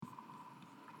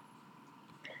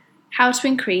How to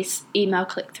increase email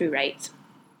click-through rate.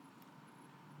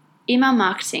 Email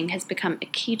marketing has become a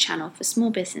key channel for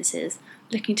small businesses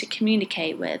looking to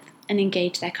communicate with and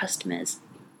engage their customers.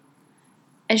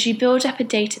 As you build up a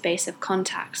database of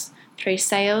contacts through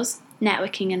sales,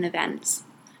 networking, and events,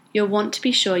 you'll want to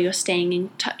be sure you're staying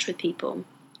in touch with people,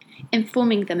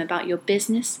 informing them about your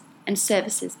business and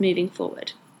services moving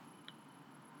forward.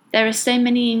 There are so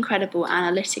many incredible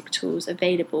analytic tools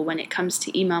available when it comes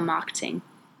to email marketing,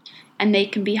 and they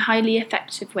can be a highly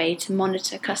effective way to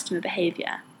monitor customer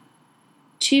behavior.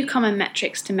 Two common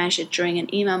metrics to measure during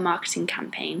an email marketing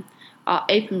campaign are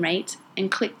open rate and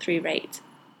click-through rate.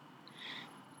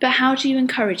 But how do you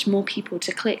encourage more people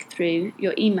to click through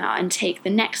your email and take the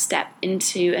next step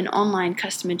into an online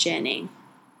customer journey?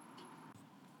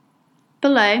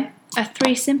 Below are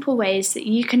 3 simple ways that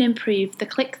you can improve the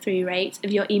click-through rate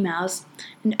of your emails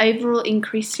and overall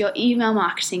increase your email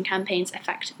marketing campaign's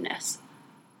effectiveness.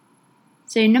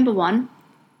 So number 1,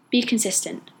 be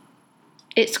consistent.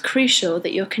 It's crucial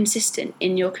that you're consistent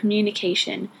in your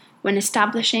communication when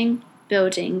establishing,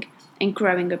 building, and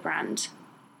growing a brand.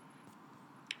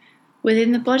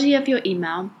 Within the body of your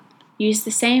email, use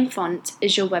the same font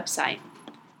as your website,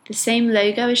 the same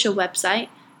logo as your website,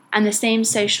 and the same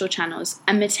social channels,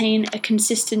 and maintain a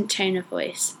consistent tone of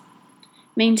voice.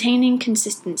 Maintaining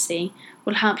consistency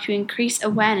will help you increase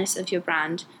awareness of your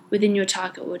brand within your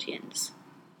target audience.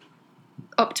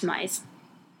 Optimize.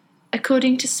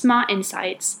 According to Smart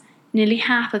Insights, nearly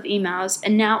half of emails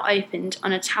are now opened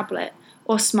on a tablet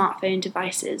or smartphone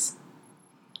devices.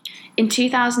 In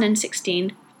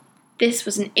 2016, this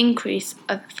was an increase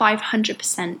of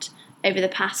 500% over the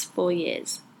past 4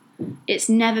 years. It's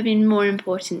never been more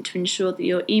important to ensure that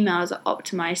your emails are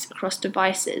optimized across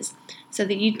devices so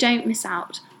that you don't miss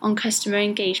out on customer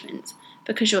engagement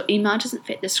because your email doesn't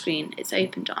fit the screen it's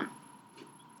opened on.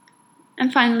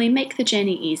 And finally, make the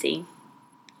journey easy.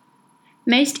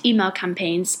 Most email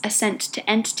campaigns are sent to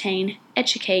entertain,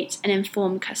 educate, and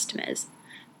inform customers,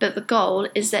 but the goal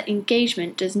is that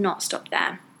engagement does not stop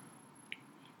there.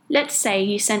 Let's say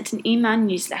you sent an email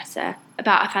newsletter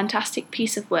about a fantastic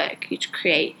piece of work you'd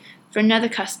create for another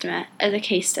customer as a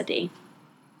case study.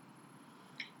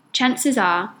 Chances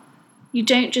are, you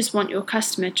don't just want your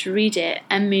customer to read it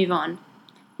and move on.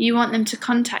 You want them to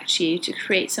contact you to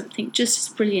create something just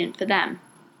as brilliant for them.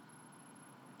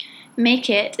 Make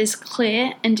it as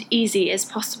clear and easy as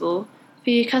possible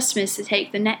for your customers to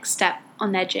take the next step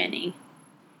on their journey.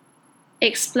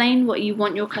 Explain what you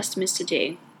want your customers to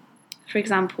do. For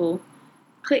example,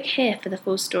 click here for the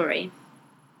full story.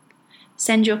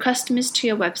 Send your customers to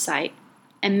your website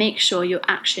and make sure your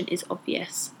action is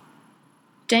obvious.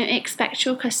 Don't expect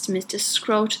your customers to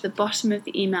scroll to the bottom of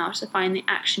the email to find the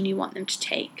action you want them to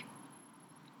take.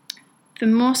 For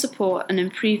more support on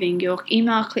improving your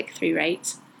email click-through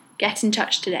rates, get in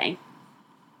touch today.